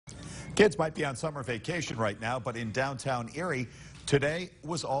Kids might be on summer vacation right now, but in downtown Erie, today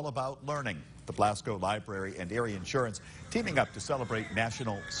was all about learning. The Blasco Library and Erie Insurance teaming up to celebrate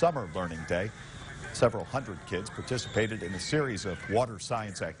National Summer Learning Day. Several hundred kids participated in a series of water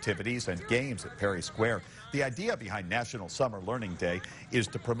science activities and games at Perry Square. The idea behind National Summer Learning Day is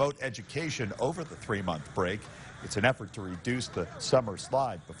to promote education over the 3-month break. It's an effort to reduce the summer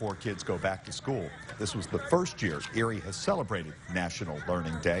slide before kids go back to school. This was the first year Erie has celebrated National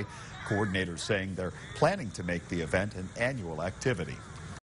Learning Day. Coordinators saying they're planning to make the event an annual activity.